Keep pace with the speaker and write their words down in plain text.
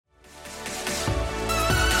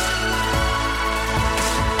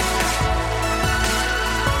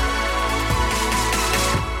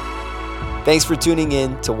Thanks for tuning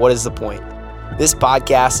in to What is the Point? This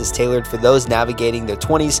podcast is tailored for those navigating their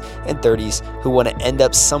 20s and 30s who want to end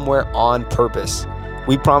up somewhere on purpose.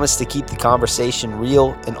 We promise to keep the conversation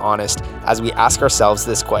real and honest as we ask ourselves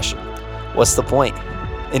this question: what's the point?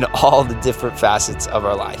 In all the different facets of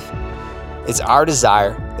our life. It's our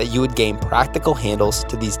desire that you would gain practical handles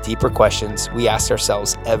to these deeper questions we ask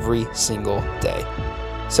ourselves every single day.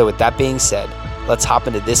 So with that being said, let's hop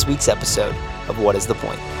into this week's episode of What is the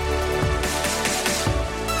Point?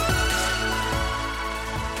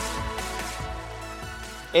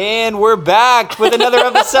 And we're back with another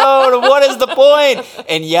episode of What is the Point?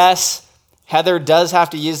 And yes, Heather does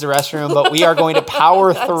have to use the restroom, but we are going to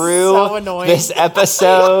power through this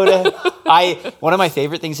episode. One of my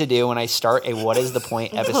favorite things to do when I start a What is the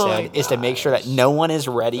Point episode is to make sure that no one is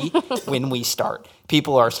ready when we start.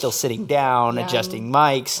 People are still sitting down, adjusting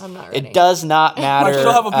mics. I'm not ready. It does not matter. I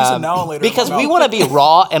still have a piece of now later. Because we want to be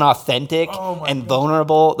raw and authentic and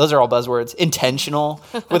vulnerable. Those are all buzzwords. Intentional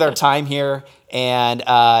with our time here. And,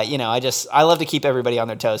 I love to keep everybody on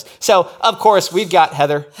their toes. So, of course, we've got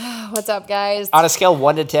Heather. What's up, guys? On a scale of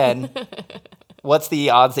 1 to 10, what's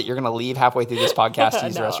the odds that you're going to leave halfway through this podcast to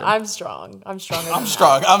use the restroom? I'm strong. I'm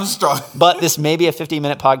strong. But this may be a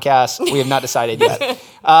 15-minute podcast. We have not decided yet.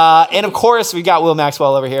 And, of course, we've got Will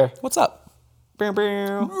Maxwell over here. What's up? Bow,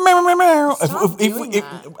 bow.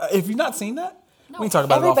 If you've not seen that, we can talk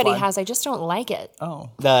about everybody it offline. has. I just don't like it. Oh.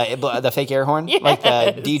 The fake air horn? Like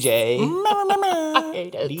the DJ? I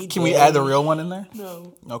hate it. Can we add the real one in there?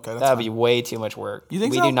 No. Okay, that's That would fine. be way too much work. You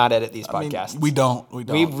think we so? do not edit these I mean, podcasts. we don't.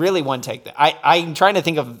 We really want to take that. I'm trying to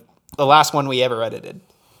think of the last one we ever edited.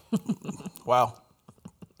 Wow.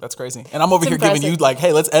 That's crazy. And I'm over here giving you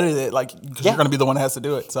hey, let's edit it, because you're going to be the one that has to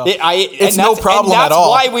do it. So it's no problem at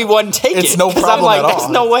all. That's why we wouldn't take it. It's no problem I'm like, at all. there's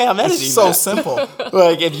no way I'm editing It's so that. simple.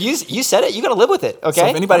 Like, if you said it, you got to live with it, okay? So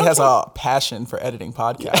if anybody has a passion for editing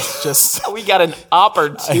podcasts, just we got an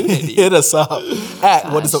opportunity. hit us up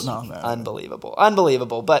at what is it? No, Unbelievable.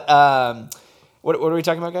 But what are we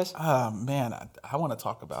talking about, guys? Man, I want to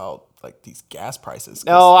talk about these gas prices.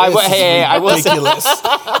 No, I will say ridiculous.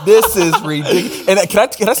 This is ridiculous. And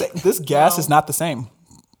can I say this gas is not the same.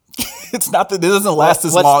 It's not that it doesn't last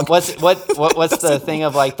as long. What's the thing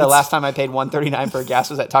of the last time I paid $1.39 for gas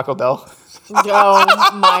was at Taco Bell?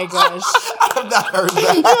 Oh my gosh! I've not heard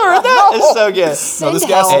that. You heard that? It's so good. No, this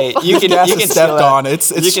gas, Hey, you can stepped on. It's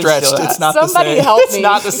stretched. It's not Somebody the same. help It's me.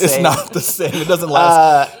 not the same. It's not the same. It doesn't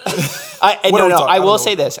last. I will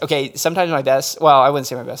say this. Okay, sometimes my best, I wouldn't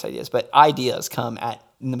say my best ideas, but ideas come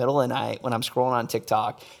in the middle of the night when I'm scrolling on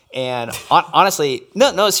TikTok. And honestly,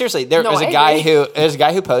 no, seriously, there's a guy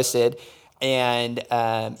who posted, and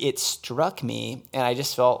it struck me, and I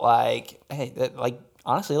just felt like, hey,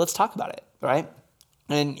 honestly, let's talk about it, right?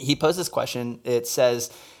 And he posed this question. It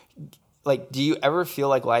says, do you ever feel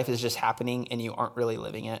like life is just happening and you aren't really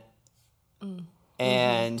living it?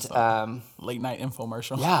 And late night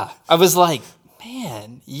infomercial. yeah, I was like,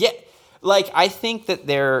 man, yeah. I think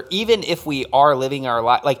that even if we are living our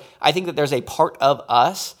life, I think that there's a part of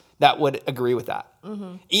us that would agree with that.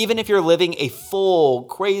 Mm-hmm. Even if you're living a full,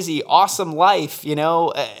 crazy, awesome life,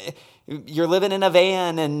 you're living in a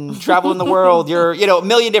van and traveling the world, you're, a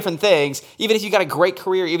million different things. Even if you've got a great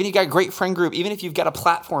career, even if you've got a great friend group, even if you've got a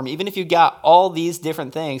platform, even if you've got all these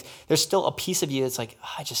different things, there's still a piece of you that's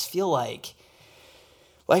I just feel like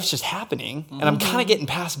life's just happening, and I'm kind of getting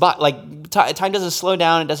passed by. Time doesn't slow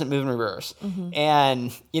down; it doesn't move in reverse. Mm-hmm.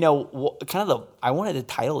 And I wanted to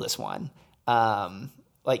title this one, "Can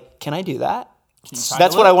I do that?"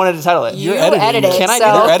 That's what I wanted to title it. You're editing it. Can I do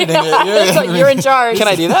You're that? editing it. You're in charge. Can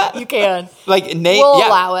I do that? You can. Nate, we'll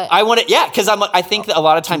allow it. I want it. Yeah, because I think that a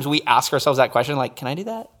lot of times we ask ourselves that question, can I do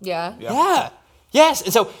that? Yeah. Yeah. Yes.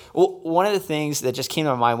 And so one of the things that just came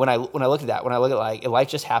to my mind when I looked at that, when I look at life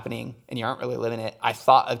just happening and you aren't really living it, I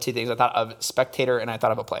thought of two things. I thought of spectator and I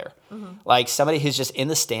thought of a player. Mm-hmm. Somebody who's just in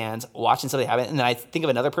the stands watching something happen. And then I think of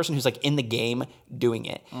another person who's in the game doing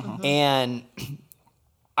it. Mm-hmm. And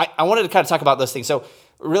I wanted to kind of talk about those things. So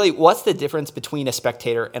really, what's the difference between a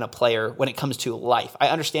spectator and a player when it comes to life? I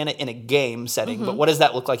understand it in a game setting, but what does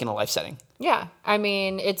that look like in a life setting? Yeah, I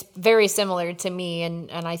mean, it's very similar to me, and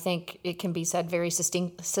I think it can be said very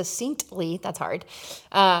succinctly. That's hard.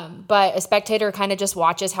 But a spectator kind of just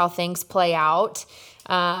watches how things play out.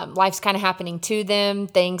 Life's kind of happening to them.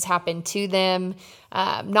 Things happen to them.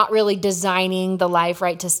 Not really designing the life,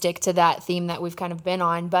 right, to stick to that theme that we've kind of been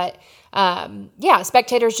on. But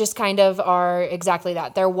spectators just kind of are exactly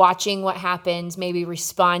that. They're watching what happens, maybe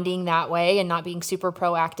responding that way and not being super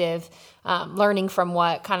proactive, learning from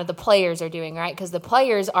what kind of the players are doing, right? Because the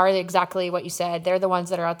players are exactly what you said. They're the ones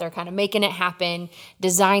that are out there kind of making it happen,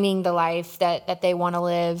 designing the life that they want to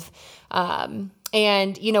live.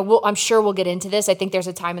 And, I'm sure we'll get into this. I think there's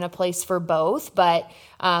a time and a place for both. But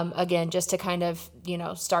again, just to kind of,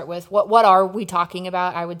 start with what are we talking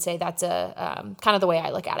about? I would say that's a kind of the way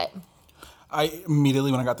I look at it.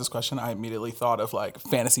 When I got this question, I immediately thought of like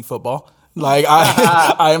fantasy football. Like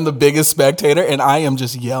I am the biggest spectator and I am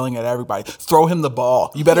just yelling at everybody. Throw him the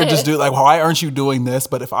ball. You better just do it. Like, why aren't you doing this?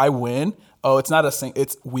 But if I win, it's not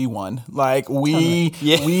it's we won. Like we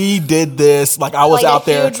did this. Like I was out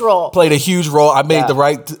there, played a huge role. I made the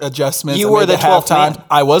right adjustments. You were the 12th man.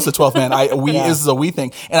 I was the 12th man. This is a we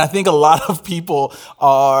thing. And I think a lot of people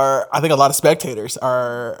a lot of spectators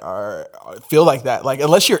are feel like that. Like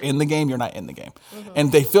unless you're in the game, you're not in the game. Mm-hmm.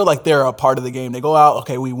 And they feel like they're a part of the game. They go out,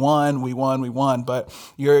 okay, we won, but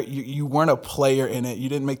you weren't a player in it. You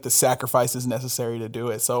didn't make the sacrifices necessary to do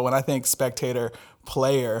it. So when I think spectator,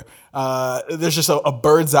 player, there's just a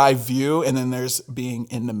bird's eye view, and then there's being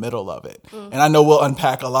in the middle of it. Mm-hmm. And I know we'll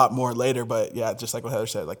unpack a lot more later, but yeah, just like what Heather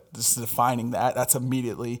said, like just defining that's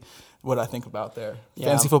immediately what I think about there. Yeah.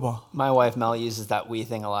 Fantasy football. My wife Mel uses that we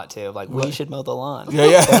thing a lot too. Like we should mow the lawn.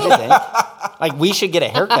 Yeah. Like we should get a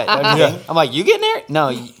haircut. Don't you think? I'm like, you getting there?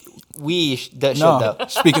 No. We should though.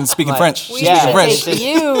 Speaking like, French. Speaking French.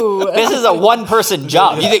 This is a one-person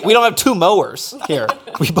job. You think we don't have two mowers here?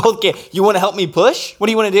 We both get. You want to help me push? What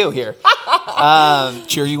do you want to do here?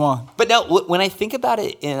 Cheer you on. But no, when I think about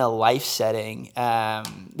it in a life setting,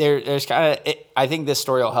 there's kind of. I think this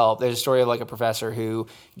story will help. There's a story of like a professor who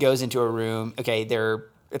goes into a room. Okay,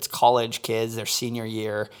 it's college kids. Their senior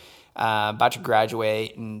year, about to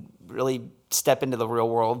graduate and really step into the real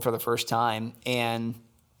world for the first time, and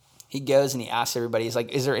he goes and he asks everybody, he's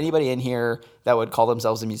like, is there anybody in here that would call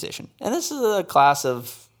themselves a musician? And this is a class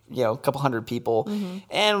of, a couple hundred people. Mm-hmm.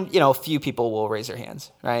 And, a few people will raise their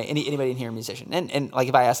hands, right? Anybody in here a musician? And like,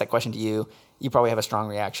 if I ask that question to you, you probably have a strong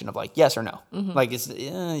reaction of like, yes or no. Mm-hmm. Like, it's,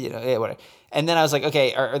 whatever. And then I was like,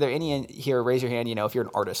 okay, are there any in here, raise your hand, if you're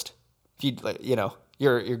an artist, if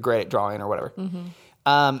you're great at drawing or whatever. Mm-hmm.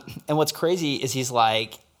 And what's crazy is he's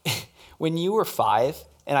like, when you were 5,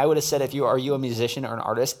 and I would have said, are you a musician or an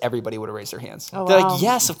artist? Everybody would have raised their hands. Oh, They're like,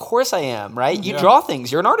 yes, of course I am, right? You draw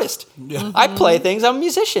things. You're an artist. Yeah. Mm-hmm. I play things. I'm a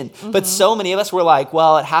musician. Mm-hmm. But so many of us were like,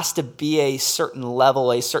 well, it has to be a certain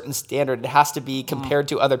level, a certain standard. It has to be compared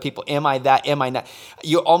to other people. Am I that? Am I not?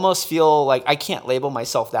 You almost feel like I can't label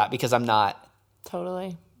myself that because I'm not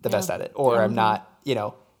totally the best at it. Or I'm not,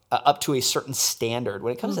 up to a certain standard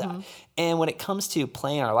when it comes to that. And when it comes to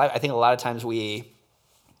playing our life, I think a lot of times we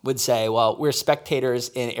would say, well, we're spectators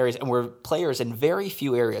in areas and we're players in very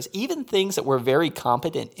few areas. Even things that we're very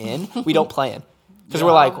competent in, we don't play in. Because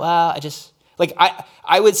we're like, well,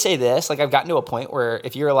 I would say this, like I've gotten to a point where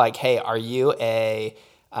if you're like, hey, are you a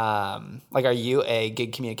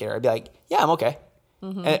good communicator? I'd be like, yeah, I'm okay.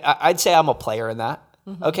 Mm-hmm. And I'd say I'm a player in that.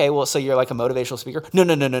 Mm-hmm. Okay, well, so you're like a motivational speaker? No,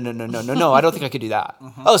 I don't think I could do that.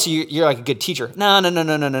 Mm-hmm. Oh, so you're like a good teacher? No, I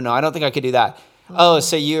don't think I could do that. Oh,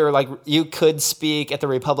 so you're like, you could speak at the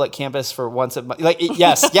Republic campus for once a month. Like,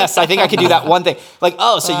 yes, I think I could do that one thing. Like,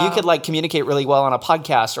 oh, so you could like communicate really well on a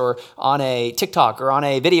podcast or on a TikTok or on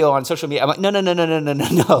a video on social media. I'm like, no.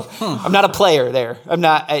 I'm not a player there. I'm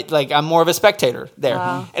not I'm more of a spectator there.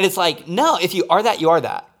 Wow. And it's like, no, if you are that, you are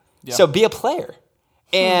that. Yeah. So be a player.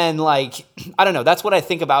 And like, I don't know, that's what I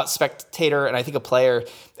think about spectator and I think a player.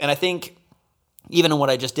 And I think even in what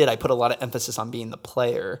I just did, I put a lot of emphasis on being the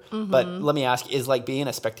player. Mm-hmm. But let me ask, is like being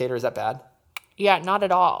a spectator, is that bad? Yeah, not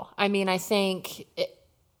at all. I mean, I think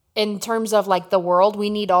in terms of like the world, we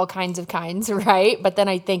need all kinds, right? But then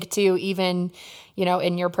I think too, even,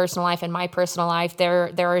 in your personal life and my personal life,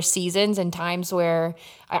 there are seasons and times where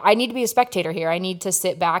I need to be a spectator here. I need to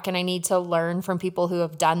sit back and I need to learn from people who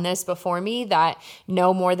have done this before me that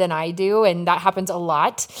know more than I do. And that happens a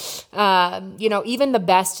lot. Even the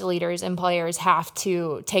best leaders and players have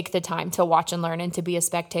to take the time to watch and learn and to be a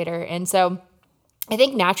spectator. And so I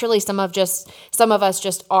think naturally some of us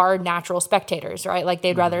just are natural spectators, right? Like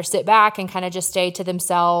they'd rather sit back and kind of just stay to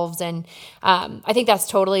themselves. And I think that's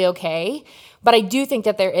totally okay. But I do think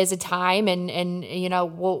that there is a time, and you know,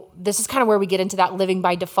 well, this is kind of where we get into that living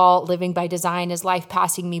by default, living by design, is life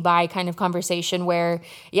passing me by kind of conversation where,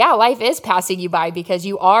 yeah, life is passing you by because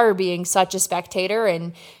you are being such a spectator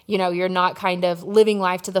and, you know, you're not kind of living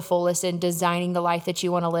life to the fullest and designing the life that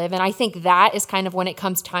you want to live. And I think that is kind of when it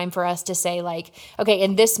comes time for us to say, like, okay,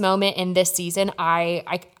 in this moment, in this season, I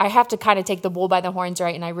have to kind of take the bull by the horns,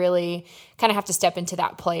 right? And I really kind of have to step into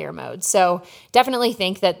that player mode. So definitely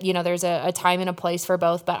think that, you know, there's a time and a place for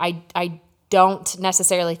both, but I don't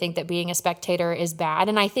necessarily think that being a spectator is bad.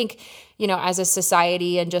 And I think, you know, as a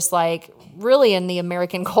society and just like really in the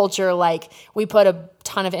American culture, like we put a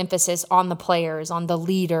ton of emphasis on the players, on the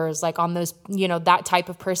leaders, like on those, you know, that type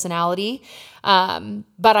of personality.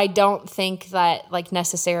 But I don't think that like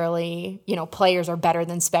necessarily, you know, players are better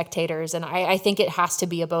than spectators. And I think it has to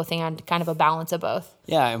be a both and, kind of a balance of both.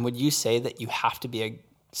 Yeah. And would you say that you have to be a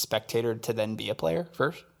spectator to then be a player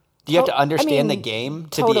first? Do you have to understand the game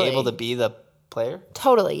to be able to be the player?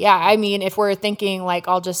 Totally. Yeah. I mean, if we're thinking like,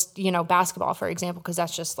 I'll just, you know, basketball, for example, because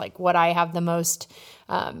that's just like what I have the most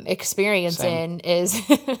experience in is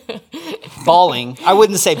balling. I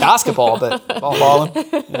wouldn't say basketball, but balling.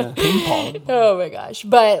 Yeah. Ping pong. Oh my gosh.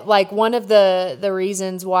 But like one of the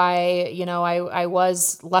reasons why, you know, I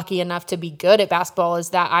was lucky enough to be good at basketball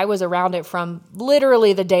is that I was around it from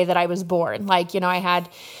literally the day that I was born. Like, you know, I had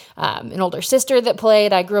an older sister that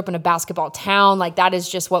played. I grew up in a basketball town. Like that is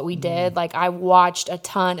just what we did. Like I watched a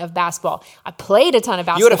ton of basketball. I played a ton of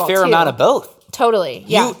basketball. You had a fair amount of both. Totally.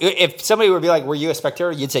 Yeah. If somebody would be like, were you a spectator?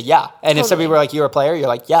 You'd say, yeah. And if somebody were like, you're a player, you're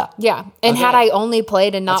like, yeah. Yeah. And had I only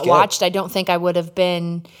played and not watched, I don't think I would have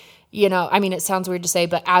been, you know, I mean, it sounds weird to say,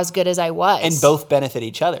 but as good as I was. And both benefit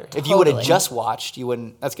each other. If you would have just watched, you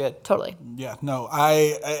wouldn't. That's good. Totally. Yeah. No,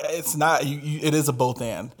 it's not, it is a both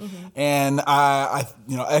and. Mm-hmm. And I,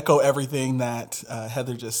 you know, echo everything that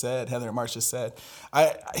Heather and Marsh just said.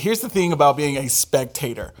 Here's the thing about being a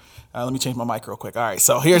spectator. Let me change my mic real quick. All right,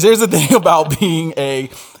 so here's the thing about being a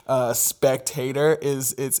spectator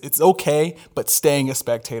is it's okay, but staying a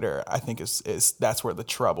spectator, I think is that's where the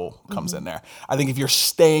trouble comes in there. I think if you're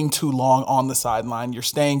staying too long on the sideline, you're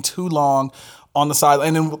staying too long on the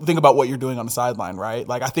sideline, and then think about what you're doing on the sideline, right?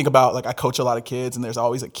 Like I think about, like I coach a lot of kids, and there's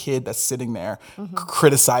always a kid that's sitting there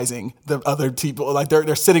criticizing the other people. Like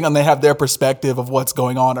they're sitting on, they have their perspective of what's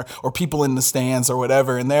going on, or people in the stands or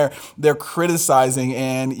whatever, and they're criticizing,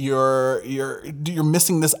 and you're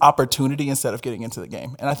missing this opportunity instead of getting into the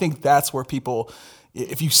game. And I think that's where people,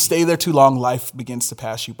 if you stay there too long, life begins to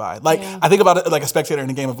pass you by. Like I think about it like a spectator in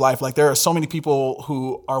a game of life. Like there are so many people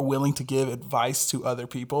who are willing to give advice to other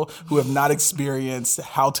people who have not experienced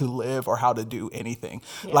how to live or how to do anything.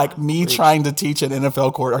 Yeah. Like me trying to teach an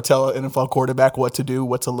NFL or tell an NFL quarterback what to do,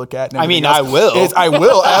 what to look at. I mean, I will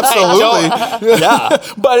absolutely. Yeah,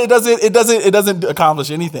 but it doesn't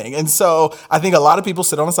accomplish anything. And so I think a lot of people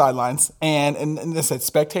sit on the sidelines and they said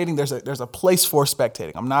spectating. There's a place for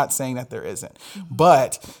spectating. I'm not saying that there isn't.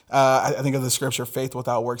 But I think of the scripture, faith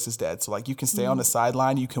without works is dead. So like you can stay on the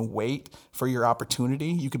sideline, you can wait for your opportunity,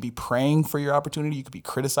 you could be praying for your opportunity, you could be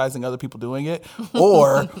criticizing other people doing it,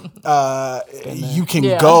 or you can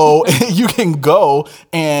go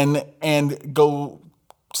and go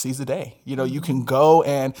seize the day. You know, you can go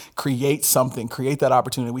and create something, create that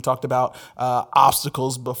opportunity. We talked about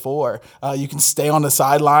obstacles before. You can stay on the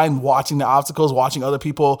sideline watching the obstacles, watching other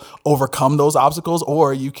people overcome those obstacles,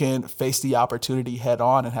 or you can face the opportunity head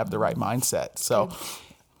on and have the right mindset. So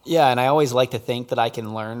yeah, and I always like to think that I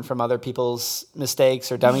can learn from other people's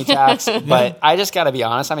mistakes or dummy tacks, but I just got to be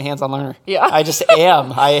honest, I'm a hands-on learner. Yeah. I just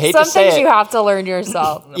am. I hate to say it. Some things you have to learn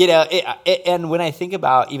yourself. You know, and when I think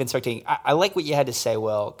about even spectating, I like what you had to say,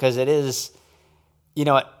 Will, because it is, you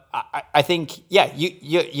know, I think, yeah,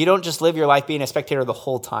 you don't just live your life being a spectator the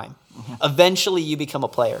whole time. Mm-hmm. Eventually you become a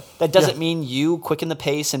player. That doesn't mean you quicken the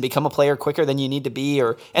pace and become a player quicker than you need to be.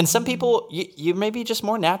 And some people, you may be just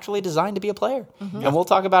more naturally designed to be a player. Mm-hmm. And we'll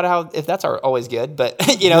talk about how, if that's always good.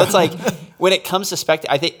 But, you know, it's like when it comes to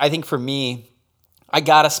spectating, I think for me, I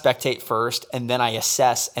got to spectate first, and then I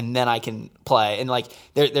assess, and then I can play. And like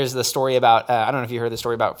there's the story about, I don't know if you heard the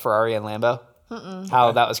story about Ferrari and Lambo. Mm-mm.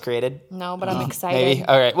 How that was created? No, but I'm excited. Maybe.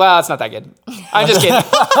 All right. Well, it's not that good. I'm just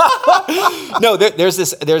kidding. No, there's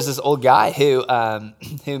this old guy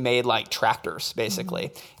who made like tractors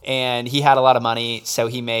basically, and he had a lot of money, so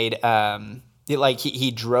he made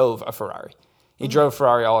he drove a Ferrari. He drove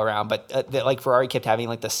Ferrari all around, but like Ferrari kept having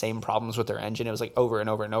like the same problems with their engine. It was like over and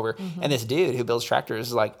over and over. Mm-hmm. And this dude who builds tractors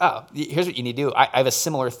is like, oh, here's what you need to do. I have a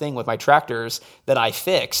similar thing with my tractors that I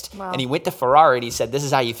fixed. Wow. And he went to Ferrari and he said, this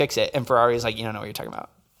is how you fix it. And Ferrari is like, you don't know what you're talking about.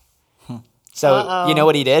 So you know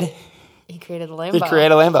what he did? He created a Lambo. He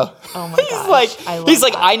created a Lambo. Oh my He's gosh. like, I love he's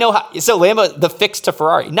like, that. I know how. So Lambo, the fix to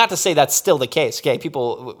Ferrari. Not to say that's still the case. Okay,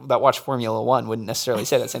 people that watch Formula One wouldn't necessarily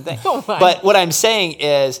say that same thing. Oh my. But what I'm saying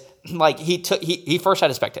is, like, he first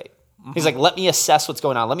had to spectate. He's like, let me assess what's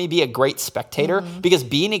going on. Let me be a great spectator, because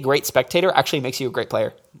being a great spectator actually makes you a great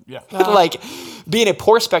player. Yeah. Like, being a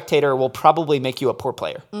poor spectator will probably make you a poor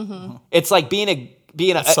player. It's like being a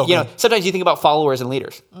so you know, good. sometimes you think about followers and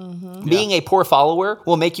leaders. Being a poor follower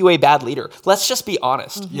will make you a bad leader. Let's just be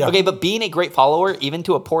honest. Yeah. Okay, but being a great follower, even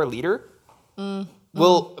to a poor leader,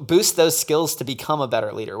 will boost those skills to become a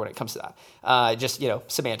better leader when it comes to that. Just, you know,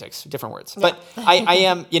 semantics, different words. But I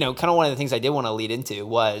am, you know, kind of one of the things I did want to lead into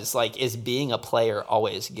was like, is being a player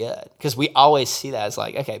always good? Because we always see that as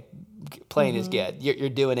like, okay, playing is good. You're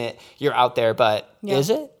doing it. You're out there, but is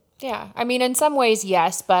it? Yeah, I mean, in some ways,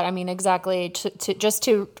 yes, but I mean, exactly.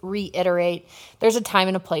 To reiterate, there's a time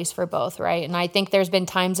and a place for both, right? And I think there's been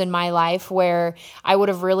times in my life where I would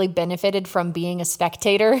have really benefited from being a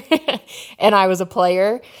spectator, and I was a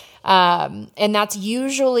player. And that's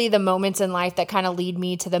usually the moments in life that kind of lead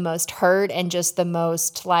me to the most hurt and just the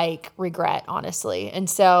most like regret, honestly. And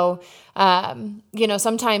so, you know,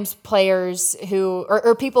 sometimes players who,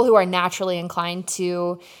 or people who are naturally inclined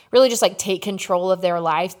to really just like take control of their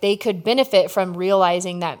life, they could benefit from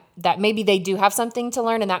realizing that maybe they do have something to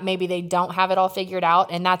learn and that maybe they don't have it all figured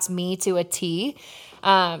out. And that's me to a T.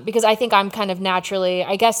 Because I think I'm kind of naturally,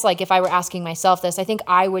 I guess, like if I were asking myself this, I think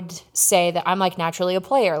I would say that I'm like naturally a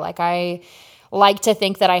player. Like I like to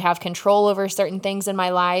think that I have control over certain things in my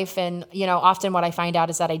life. And, you know, often what I find out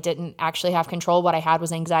is that I didn't actually have control. What I had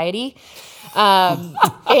was anxiety.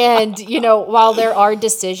 And, you know, while there are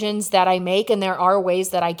decisions that I make and there are ways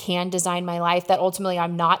that I can design my life that ultimately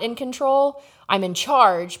I'm not in control, I'm in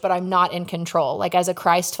charge, but I'm not in control. Like as a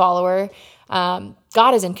Christ follower,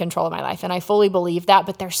 God is in control of my life, and I fully believe that,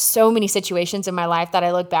 but there's so many situations in my life that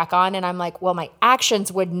I look back on and I'm like, well, my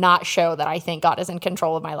actions would not show that I think God is in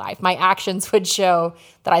control of my life. My actions would show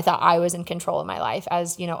that I thought I was in control of my life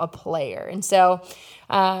as, you know, a player. And so,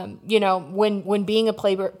 you know, when being a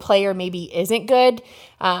player maybe isn't good,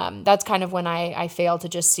 that's kind of when I fail to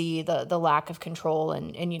just see the lack of control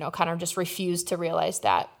and, you know, kind of just refuse to realize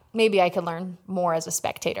that maybe I could learn more as a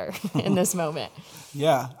spectator in this moment.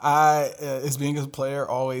 Yeah, is being a player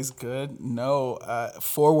always good? No.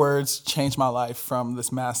 4 words changed my life from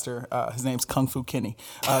this master. His name's Kung Fu Kenny,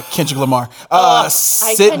 Kendrick Lamar.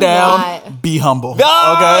 Sit down, be humble.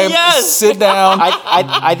 Oh, Okay, yes! Sit down.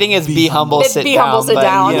 I think it's be humble, sit Be down. humble, sit but,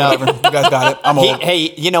 down. You know, Whatever. You guys got it. I'm old.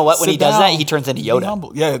 hey, you know what? When Sit he does down. that, he turns into Yoda. Be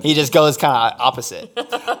humble. Yeah. He just goes kind of opposite.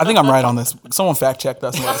 I think I'm right on this. Someone fact checked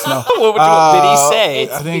us and let us know. What did he say?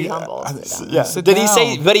 It's be humble, sit down. Yeah. Did he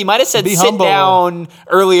say? But he might have said Be sit humble. down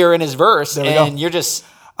earlier in his verse, we go. and you're just.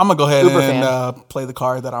 I'm gonna go ahead Uber and fan. play the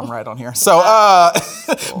card that I'm right on here. So,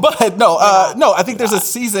 but no, I think there's a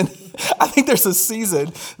season. I think there's a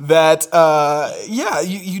season that,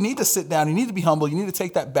 you need to sit down. You need to be humble. You need to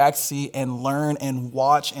take that back seat and learn and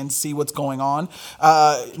watch and see what's going on.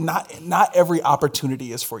 Not every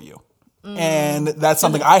opportunity is for you. And that's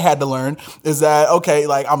something I had to learn is that, okay,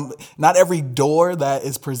 like not every door that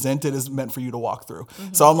is presented is meant for you to walk through.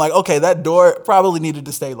 So I'm like, okay, that door probably needed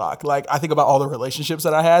to stay locked. Like I think about all the relationships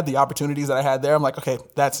that I had, the opportunities that I had there. I'm like, okay,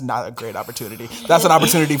 that's not a great opportunity. That's an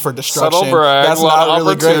opportunity for destruction. Subtle brag, That's lot not of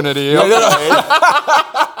really opportunity. great.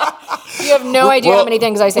 You have no idea how many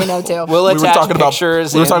things I say no to. We'll We were attach talking about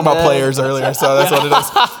pictures. players earlier, so that's what it is.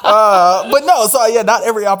 But no, so yeah, not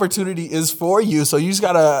every opportunity is for you. So you just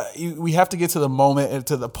gotta. We have to get to the moment and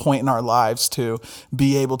to the point in our lives to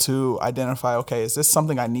be able to identify. Okay, is this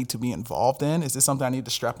something I need to be involved in? Is this something I need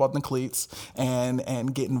to strap on the cleats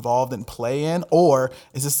and get involved and play in, or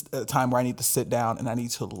is this a time where I need to sit down and I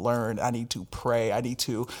need to learn? I need to pray. I need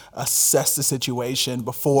to assess the situation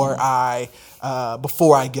before I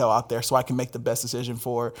go out there, so I can make the best decision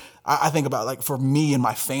for. I think about like for me and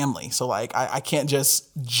my family. So like I can't just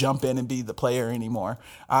jump in and be the player anymore.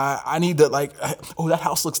 I need to like, oh, that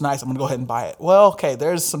house looks nice. I'm gonna go ahead and buy it. Well, okay,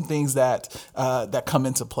 there's some things that come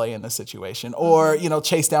into play in this situation, or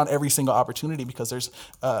chase down every single opportunity because there's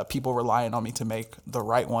people relying on me to make the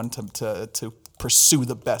right one to pursue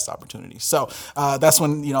the best opportunity. So that's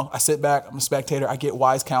when, I sit back, I'm a spectator, I get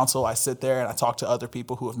wise counsel, I sit there and I talk to other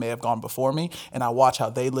people who may have gone before me and I watch how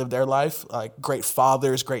they live their life, like great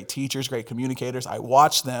fathers, great teachers, great communicators. I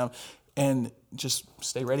watch them and just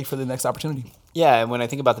stay ready for the next opportunity. Yeah, and when I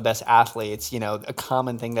think about the best athletes, a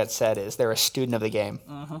common thing that's said is they're a student of the game.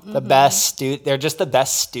 The best student, they're just the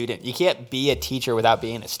best student. You can't be a teacher without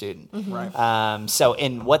being a student. Right. So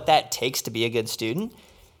in what that takes to be a good student,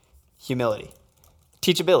 humility.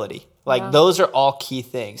 Teachability. Like those are all key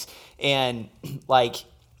things. And like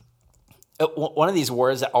one of these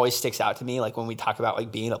words that always sticks out to me, like when we talk about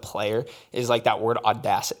like being a player, is like that word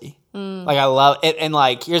audacity. Like I love it. And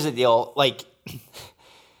like, here's the deal. Like,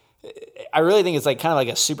 I really think it's like kind of like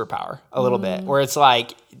a superpower a little bit, where it's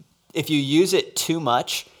like, if you use it too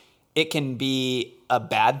much, it can be a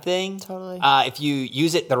bad thing. Totally. If you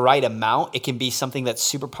use it the right amount, it can be something that's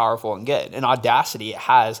super powerful and good. And audacity, it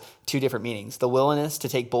has two different meanings: the willingness to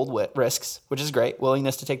take bold risks, which is great,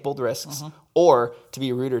 willingness to take bold risks, or to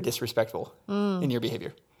be rude or disrespectful in your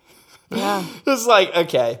behavior. Yeah. It's like,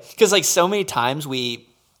 okay. Because like so many times we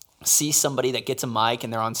see somebody that gets a mic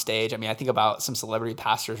and they're on stage. I mean, I think about some celebrity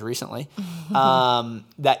pastors recently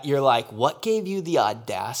that you're like, what gave you the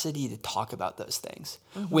audacity to talk about those things?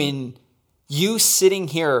 When you sitting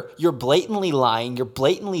here, you're blatantly lying, you're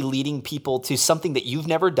blatantly leading people to something that you've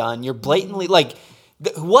never done. You're blatantly like,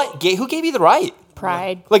 who gave you the right?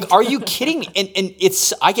 Pride. Like, are you kidding me? And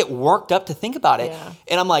I get worked up to think about it. Yeah.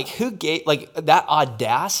 And I'm like, who gave like that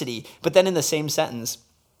audacity? But then in the same sentence,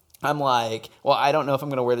 I'm like, well, I don't know if I'm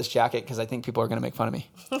going to wear this jacket because I think people are going to make fun of me.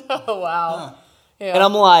 Oh, wow. Yeah. And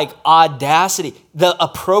I'm like, audacity. The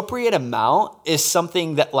appropriate amount is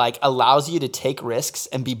something that like allows you to take risks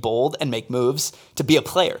and be bold and make moves to be a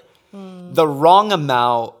player. The wrong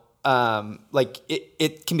amount, like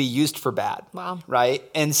it can be used for bad. Wow. Right.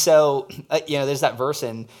 And so, there's that verse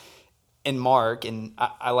in Mark, and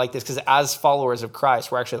I like this because as followers of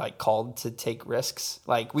Christ, we're actually like called to take risks.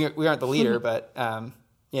 Like we aren't the leader, but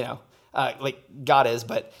like God is,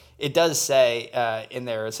 but it does say in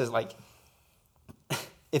there, it says like,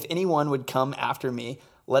 if anyone would come after me,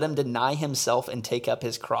 let him deny himself and take up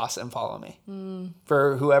his cross and follow me.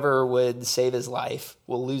 For whoever would save his life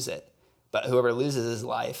will lose it, but whoever loses his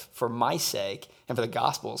life for my sake and for the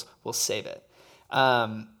gospel's will save it.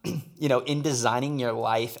 In designing your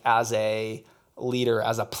life as a leader,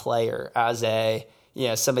 as a player, as a,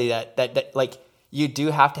 somebody that like, you do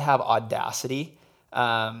have to have audacity.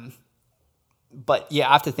 But you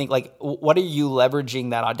have to think like, what are you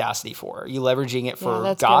leveraging that audacity for? Are you leveraging it for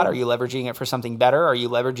God? good. Are you leveraging it for something better? Are you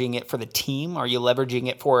leveraging it for the team? Are you leveraging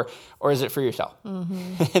it or is it for yourself?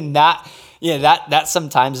 And that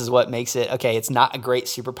sometimes is what makes it, okay, it's not a great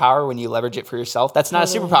superpower when you leverage it for yourself. That's not a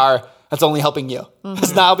superpower. That's only helping you.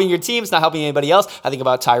 It's not helping your team. It's not helping anybody else. I think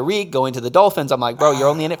about Tyreek going to the Dolphins. I'm like, bro, you're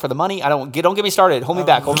only in it for the money. Don't get me started. Hold me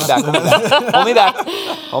back. Hold me back.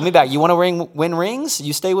 Hold me back. You want to win rings?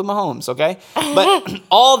 You stay with Mahomes, okay? But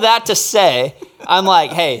all that to say, I'm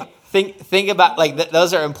like, hey, think about like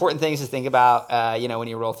those are important things to think about. When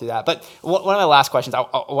you roll through that. But one of my last questions I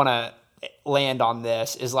want to land on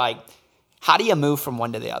this is like, how do you move from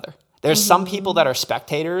one to the other? There's some people that are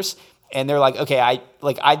spectators. And they're like, okay, I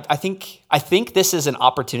think this is an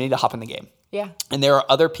opportunity to hop in the game. Yeah. And there are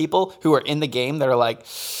other people who are in the game that are like,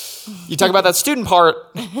 you talk about that student part,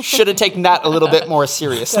 should have taken that a little bit more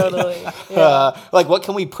seriously. Totally. Yeah. Like, what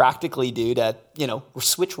can we practically do to,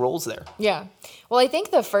 switch roles there? Yeah. Well, I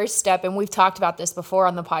think the first step, and we've talked about this before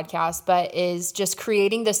on the podcast, but is just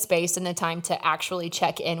creating the space and the time to actually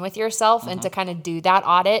check in with yourself and to kind of do that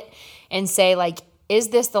audit and say like, is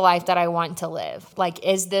this the life that I want to live? Like,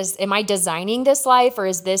 am I designing this life, or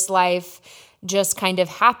is this life just kind of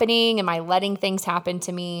happening? Am I letting things happen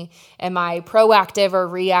to me? Am I proactive or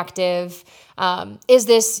reactive? Is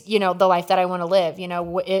this, the life that I want to live?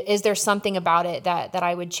 Is there something about it that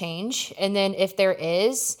I would change? And then if there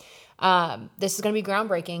is, this is going to be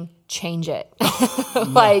groundbreaking, change it.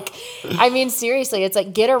 Seriously, it's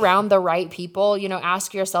like, get around the right people,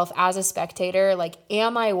 ask yourself as a spectator, like,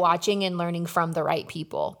 am I watching and learning from the right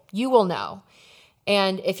people? You will know.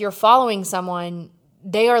 And if you're following someone,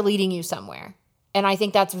 they are leading you somewhere. And I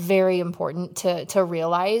think that's very important to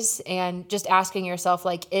realize, and just asking yourself,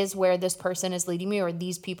 like, is where this person is leading me, or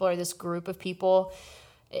these people, or this group of people,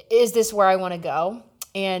 is this where I want to go?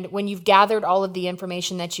 And when you've gathered all of the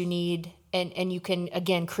information that you need, and you can,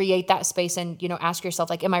 again, create that space and, ask yourself,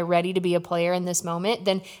 like, am I ready to be a player in this moment?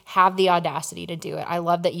 Then have the audacity to do it. I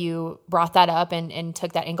love that you brought that up and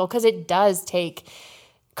took that angle, because it does take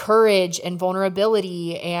courage and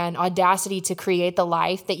vulnerability and audacity to create the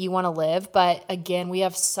life that you want to live. But again, we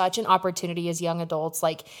have such an opportunity as young adults.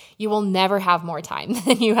 Like, you will never have more time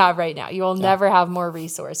than you have right now. You will never have more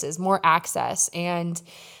resources, more access. And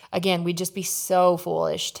again, we'd just be so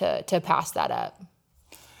foolish to pass that up.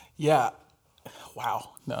 Yeah.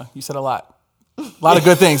 Wow. No, you said a lot. A lot of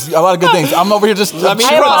good things. I'm over here just. I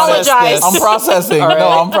apologize. I'm processing. Right. No,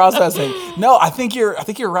 I'm processing. No, I think you're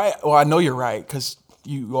right. Well, I know you're right, because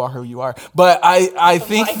you are who you are. But I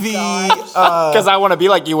think because I want to be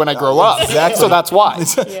like you when I grow up. Exactly. So that's why.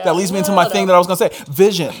 That leads me into my thing that I was gonna say.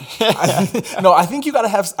 Vision. I think you have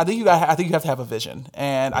to have a vision,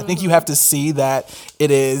 and I think you have to see that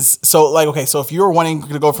it is so. Like, okay, so if you're wanting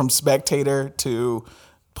to go from spectator to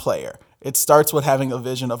player, it starts with having a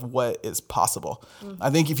vision of what is possible. I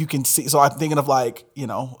think if you can see, so I'm thinking of like,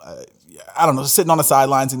 I don't know, sitting on the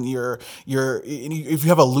sidelines and if you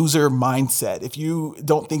have a loser mindset, if you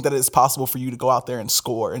don't think that it's possible for you to go out there and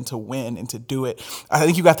score and to win and to do it, I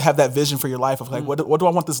think you have to have that vision for your life of like, what do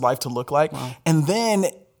I want this life to look like? Wow. And then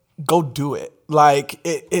go do it. Like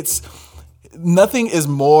it's nothing is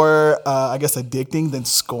more, I guess, addicting than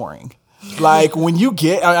scoring. Like when you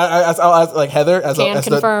get, as like Heather, as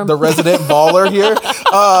the resident baller here,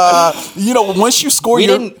 once you score, we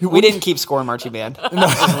didn't keep score in marching band. No.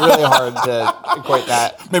 It's really hard to equate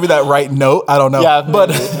that. Maybe that right note, I don't know. Yeah, but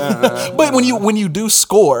but when you do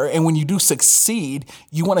score and when you do succeed,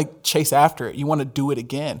 you want to chase after it. You want to do it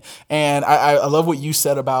again. And I love what you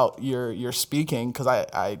said about your speaking, because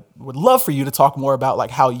I would love for you to talk more about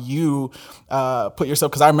like how you put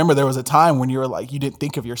yourself, because I remember there was a time when you were like, you didn't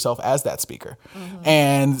think of yourself as that speaker. Mm-hmm.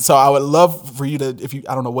 And so I would love for you to,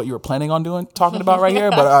 I don't know what you were planning on talking about right here,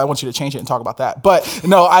 but I want you to change it and talk about that. But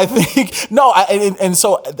no, I think, and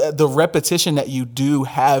so the repetition that you do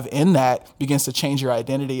have in that begins to change your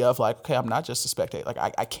identity of like, okay, I'm not just a spectator. Like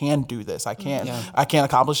I can do this. I can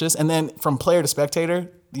accomplish this. And then from player to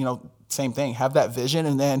spectator, same thing, have that vision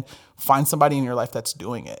and then find somebody in your life that's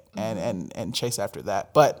doing it and chase after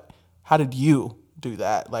that. But how did you do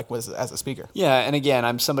that, like as a speaker? Yeah, and again,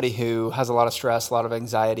 I'm somebody who has a lot of stress, a lot of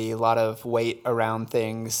anxiety, a lot of weight around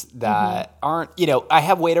things that aren't, I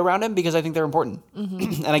have weight around them because I think they're important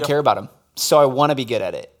and I care about them. So I want to be good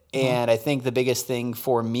at it. And I think the biggest thing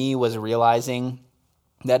for me was realizing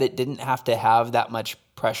that it didn't have to have that much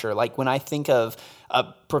pressure. Like when I think of a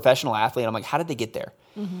professional athlete, I'm like, how did they get there?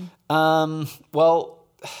 Well,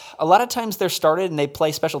 a lot of times they're started and they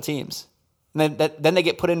play special teams. And then they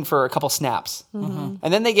get put in for a couple snaps, and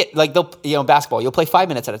then they get like basketball. You'll play 5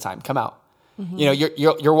 minutes at a time. Come out.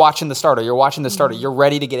 You're watching the starter. You're watching the starter. You're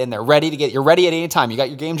ready to get in there. You're ready at any time. You got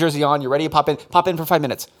your game jersey on. You're ready to pop in. Pop in for 5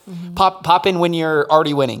 minutes. Pop in when you're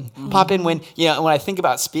already winning. Pop in when when I think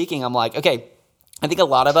about speaking, I'm like, okay. I think a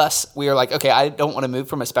lot of us, we are like, okay, I don't want to move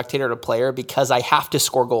from a spectator to player because I have to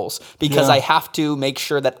score goals, because I have to make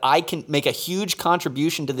sure that I can make a huge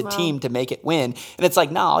contribution to the team to make it win. And it's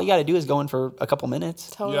like, no, all you got to do is go in for a couple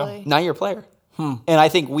minutes. Totally. Yeah. Now you're a player. And I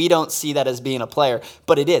think we don't see that as being a player,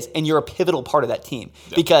 but it is. And you're a pivotal part of that team.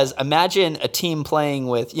 Yep. Because imagine a team playing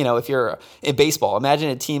with, if you're in baseball, imagine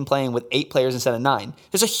a team playing with 8 players instead of 9.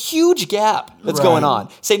 There's a huge gap that's going on.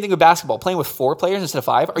 Same thing with basketball, playing with 4 players instead of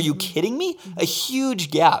 5. Are you kidding me? A huge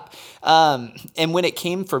gap. And when it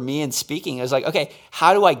came for me in speaking, I was like, okay,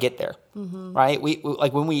 how do I get there? Right? We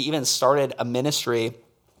like when we even started a ministry,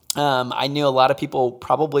 I knew a lot of people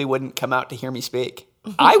probably wouldn't come out to hear me speak.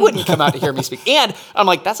 I wouldn't come out to hear me speak. And I'm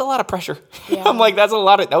like, that's a lot of pressure. Yeah. I'm like, that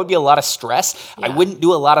would be a lot of stress. Yeah. I wouldn't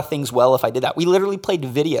do a lot of things well if I did that. We literally played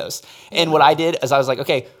videos. And what I did is I was like,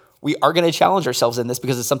 okay, we are going to challenge ourselves in this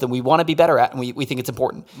because it's something we want to be better at and we think it's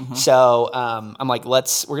important. So I'm like, we're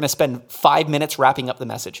going to spend 5 minutes wrapping up the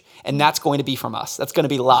message. And that's going to be from us. That's going to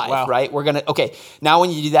be live, right? We're going to, okay, now when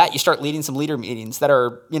you do that, you start leading some leader meetings that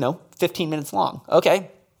are, 15 minutes long. Okay.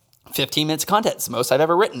 15 minutes of content. It's the most I've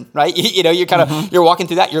ever written, right? You're kind of, you're walking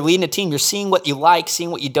through that. You're leading a team. You're seeing what you like,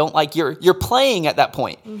 seeing what you don't like. You're playing at that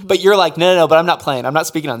point, but you're like, no, but I'm not playing. I'm not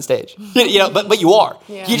speaking on stage, but you are.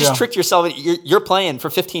 Yeah. You just tricked yourself. You're playing for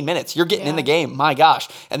 15 minutes. You're getting in the game. My gosh.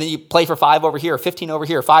 And then you play for 5 over here, 15 over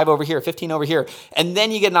here, 5 over here, 15 over here. And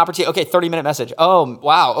then you get an opportunity. Okay. 30-minute message. Oh,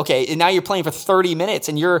 wow. Okay. And now you're playing for 30 minutes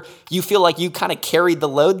and you feel like you kind of carried the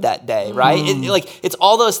load that day, right? It's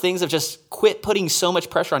all those things of just quit putting so much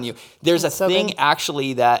pressure on you. There's a thing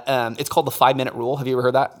actually that it's called the 5-minute rule. Have you ever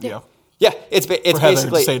heard that? Yeah. Yeah, it's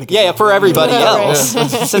basically for everybody else.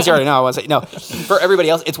 Since you already know, I want to say no. For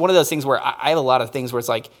everybody else, it's one of those things where I have a lot of things where it's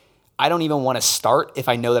like I don't even want to start if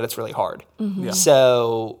I know that it's really hard. Yeah.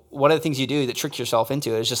 So one of the things you do that tricks yourself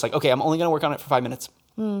into it is just like, okay, I'm only going to work on it for 5 minutes.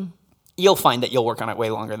 You'll find that you'll work on it way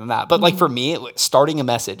longer than that. But like for me, starting a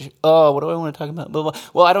message, what do I want to talk about? Blah, blah, blah.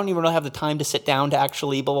 Well, I don't even have the time to sit down to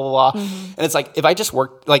actually blah, blah, blah. And it's like, if I just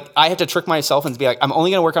work, like I have to trick myself and be like, I'm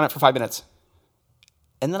only going to work on it for 5 minutes.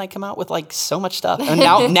 And then I come out with like so much stuff. And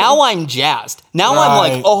now I'm jazzed. Now I'm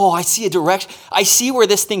like, I see a direction. I see where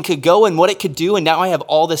this thing could go and what it could do. And now I have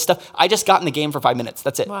all this stuff. I just got in the game for 5 minutes.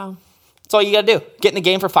 That's it. Wow. That's all you got to do. Get in the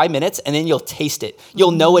game for 5 minutes, and then you'll taste it.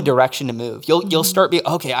 You'll know a direction to move. You'll start being,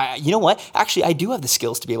 okay, you know what? Actually, I do have the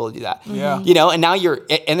skills to be able to do that. Yeah. And now and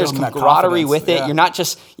there's Building that camaraderie confidence, with it. yeah.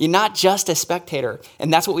 You're not just a spectator.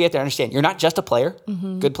 And that's what we have to understand. You're not just a player.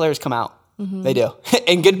 Good players come out. They do.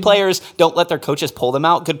 And good players don't let their coaches pull them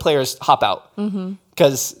out. Good players hop out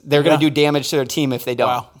because they're going to do damage to their team if they don't.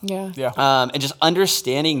 Wow. Yeah. And just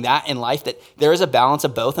understanding that in life, that there is a balance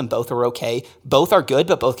of both and both are okay. Both are good,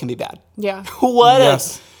 but both can be bad. Yeah.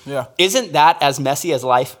 Yes. Yeah. Isn't that as messy as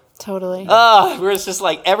life? Totally. Where it's just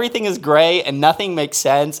like everything is gray and nothing makes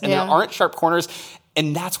sense and Yeah. there aren't sharp corners.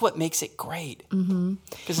 And that's what makes it great.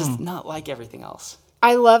 Because it's not like everything else.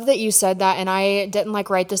 I love that you said that, and I didn't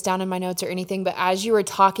write this down in my notes or anything, but as you were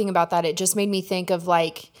talking about that, it just made me think of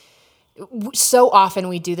so often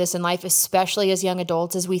we do this in life, especially as young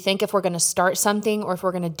adults, is we think if we're going to start something or if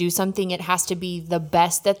we're going to do something, it has to be the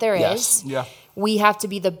best that there is. Yeah. We have to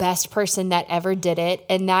be the best person that ever did it.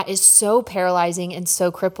 And that is so paralyzing and so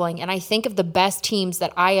crippling. And I think of the best teams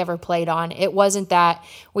that I ever played on. It wasn't that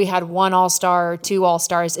we had 1 all-star or 2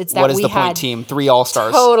 all-stars. It's that What is we the had point team? 3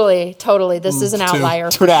 all-stars. Totally. This is an outlier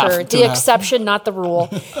for 2.5. sure. The exception, not the rule.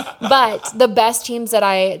 But the best teams that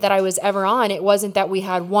I was ever on, it wasn't that we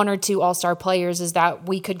had 1 or 2 all-star players, is that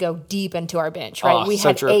we could go deep into our bench, right? Oh, We so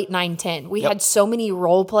had true. 8, 9, 10. We had so many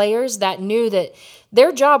role players that knew that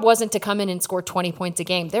their job wasn't to come in and score 20 points a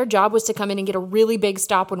game. Their job was to come in and get a really big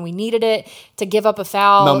stop when we needed it, to give up a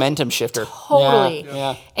foul. Momentum shifter. Totally.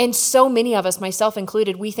 Yeah. And so many of us, myself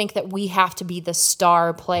included, we think that we have to be the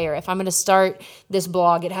star player. If I'm going to start this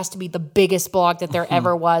blog, it has to be the biggest blog that there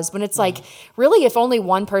ever was. When it's like, really, if only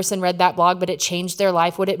one person read that blog, but it changed their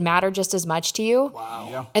life, would it matter just as much to you? Wow.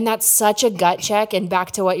 Yeah. And that's such a gut check. And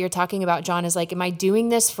back to what you're talking about, John, is like, am I doing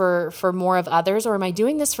this for more of others, or am I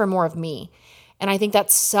doing this for more of me? And I think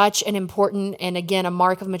that's such an important, and again, a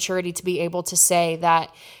mark of maturity to be able to say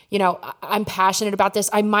that, I'm passionate about this.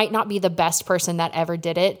 I might not be the best person that ever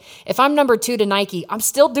did it. If I'm number 2 to Nike, I'm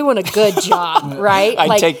still doing a good job, right?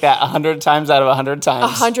 I take that 100 times out of 100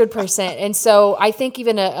 times. 100%. And so I think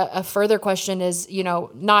even a further question is,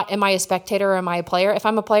 not am I a spectator or am I a player? If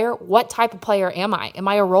I'm a player, what type of player am I? Am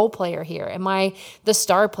I a role player here? Am I the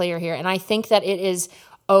star player here? And I think that it is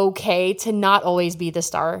okay to not always be the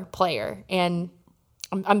star player. And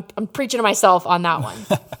I'm preaching to myself on that one.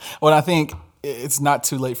 Well, I think it's not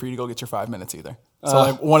too late for you to go get your 5 minutes either.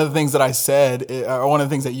 So one of the things that I said, or one of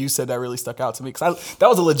the things that you said that really stuck out to me, because that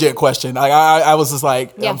was a legit question. I was just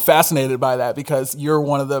like, Yeah. I'm fascinated by that, because you're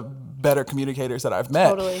one of the better communicators that I've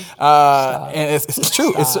met. Totally. And it's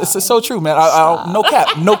true. It's so true, man. No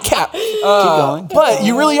cap. Keep going. But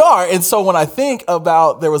you really are. And so when I think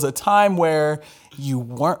about, there was a time where you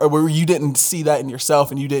weren't, or where you didn't see that in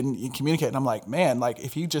yourself and you didn't communicate. And I'm like, man, like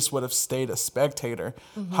if you just would have stayed a spectator,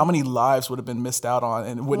 how many lives would have been missed out on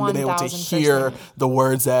and wouldn't have been able to 1000%. hear the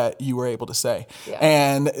words that you were able to say. Yeah.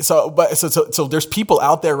 And so there's people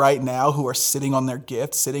out there right now who are sitting on their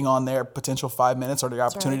gift, sitting on their potential 5 minutes or their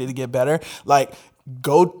opportunity to get better. Like,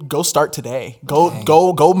 go start today.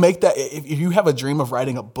 Go make that. If you have a dream of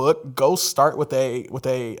writing a book, go start with an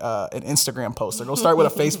Instagram post, or go start with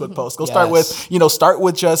a Facebook post. Go start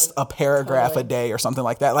with just a paragraph a day or something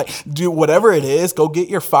like that. Like, do whatever it is. Go get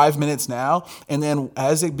your 5 minutes now, and then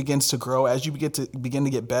as it begins to grow, as you begin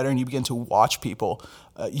to get better, and you begin to watch people,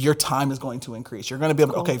 your time is going to increase. You're going to be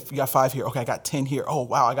able to, okay, you got 5 here. Okay, I got 10 here. Oh,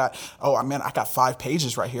 wow. I got 5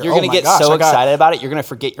 pages right here. You're going to get so excited about it, you're going to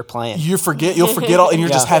forget your plan. You'll forget all, and you're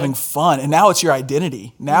just having fun. And now it's your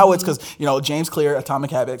identity. Now it's because, James Clear,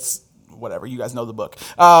 Atomic Habits, whatever, you guys know the book.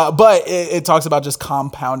 But it talks about just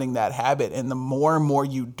compounding that habit. And the more and more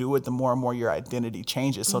you do it, the more and more your identity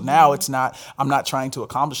changes. So now I'm not trying to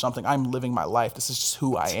accomplish something. I'm living my life. This is just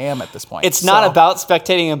who I am at this point. It's not about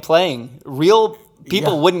spectating and playing. Real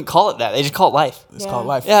people wouldn't call it that. They just call it life. It's called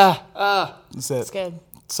life. Yeah. That's it. It's good.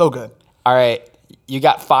 So good. All right. You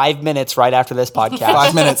got 5 minutes right after this podcast.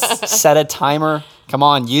 5 minutes. Set a timer. Come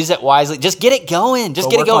on, use it wisely. Just get it going. Just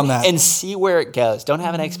Go get it work going on that. and see where it goes. Don't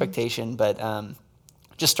have an expectation, but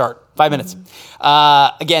just start. 5 minutes.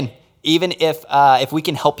 Again, even if we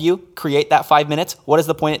can help you create that 5 minutes, what is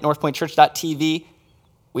the point at northpointchurch.tv?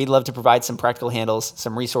 We'd love to provide some practical handles,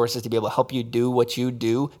 some resources to be able to help you do what you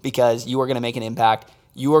do, because you are going to make an impact.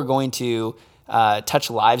 You are going to touch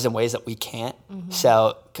lives in ways that we can't.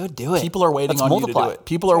 So go do it. People are waiting Let's on multiply. you to do it.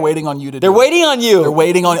 People are waiting on you to do it. They're waiting on you. They're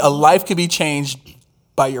waiting on a life could be changed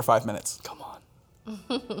by your 5 minutes. Come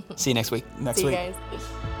on. See you next week. Next See you week. guys.